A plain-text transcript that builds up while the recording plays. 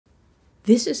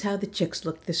This is how the chicks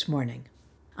looked this morning.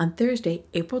 On Thursday,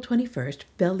 April 21st,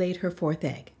 Belle laid her fourth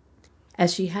egg.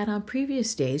 As she had on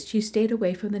previous days, she stayed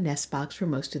away from the nest box for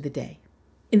most of the day.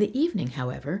 In the evening,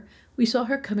 however, we saw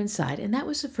her come inside, and that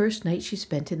was the first night she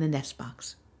spent in the nest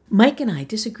box. Mike and I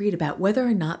disagreed about whether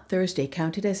or not Thursday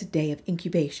counted as a day of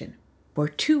incubation. For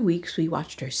 2 weeks, we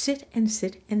watched her sit and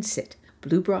sit and sit.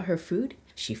 Blue brought her food,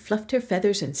 she fluffed her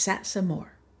feathers and sat some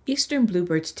more. Eastern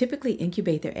bluebirds typically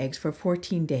incubate their eggs for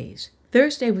 14 days.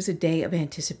 Thursday was a day of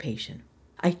anticipation.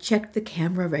 I checked the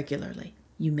camera regularly.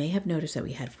 You may have noticed that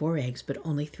we had 4 eggs, but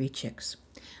only 3 chicks.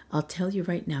 I'll tell you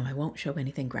right now, I won't show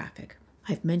anything graphic.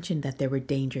 I've mentioned that there were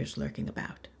dangers lurking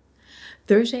about.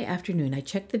 Thursday afternoon, I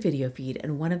checked the video feed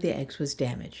and one of the eggs was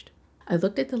damaged. I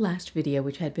looked at the last video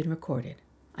which had been recorded.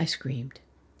 I screamed.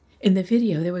 In the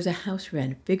video, there was a house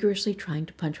wren vigorously trying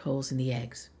to punch holes in the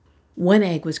eggs. One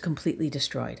egg was completely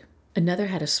destroyed. Another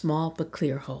had a small but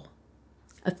clear hole.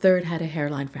 A third had a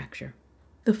hairline fracture.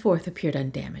 The fourth appeared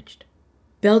undamaged.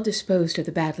 Belle disposed of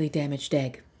the badly damaged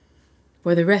egg.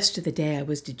 For the rest of the day, I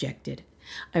was dejected.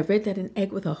 I read that an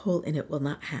egg with a hole in it will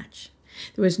not hatch.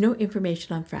 There was no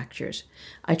information on fractures.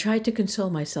 I tried to console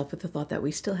myself with the thought that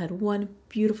we still had one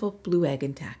beautiful blue egg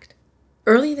intact.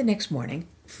 Early the next morning,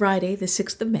 Friday the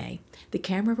 6th of May, the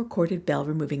camera recorded Belle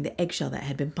removing the eggshell that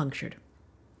had been punctured.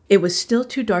 It was still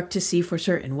too dark to see for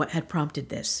certain what had prompted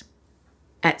this.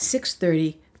 At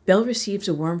 6:30, Belle receives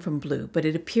a worm from Blue, but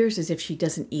it appears as if she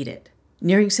doesn't eat it.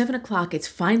 Nearing 7 o'clock, it's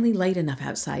finally light enough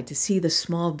outside to see the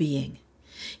small being.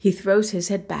 He throws his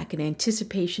head back in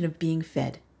anticipation of being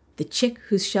fed. The chick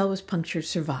whose shell was punctured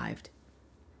survived.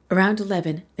 Around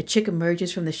 11, a chick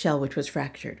emerges from the shell which was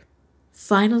fractured.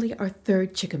 Finally, our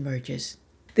third chick emerges.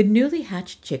 The newly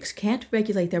hatched chicks can't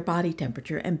regulate their body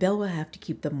temperature, and Belle will have to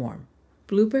keep them warm.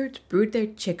 Bluebirds brood their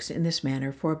chicks in this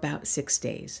manner for about 6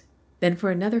 days. Then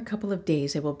for another couple of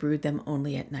days, they will brood them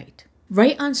only at night.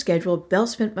 Right on schedule, Belle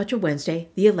spent much of Wednesday,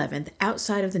 the 11th,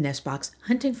 outside of the nest box,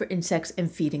 hunting for insects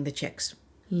and feeding the chicks.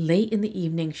 Late in the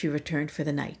evening, she returned for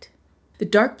the night. The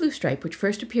dark blue stripe, which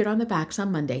first appeared on the backs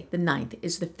on Monday, the 9th,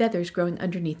 is the feathers growing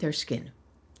underneath their skin.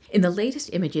 In the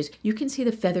latest images, you can see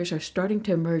the feathers are starting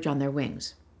to emerge on their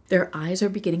wings. Their eyes are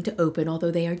beginning to open, although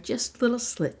they are just little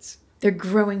slits. They're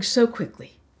growing so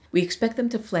quickly. We expect them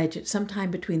to fledge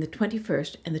sometime between the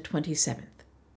 21st and the 27th.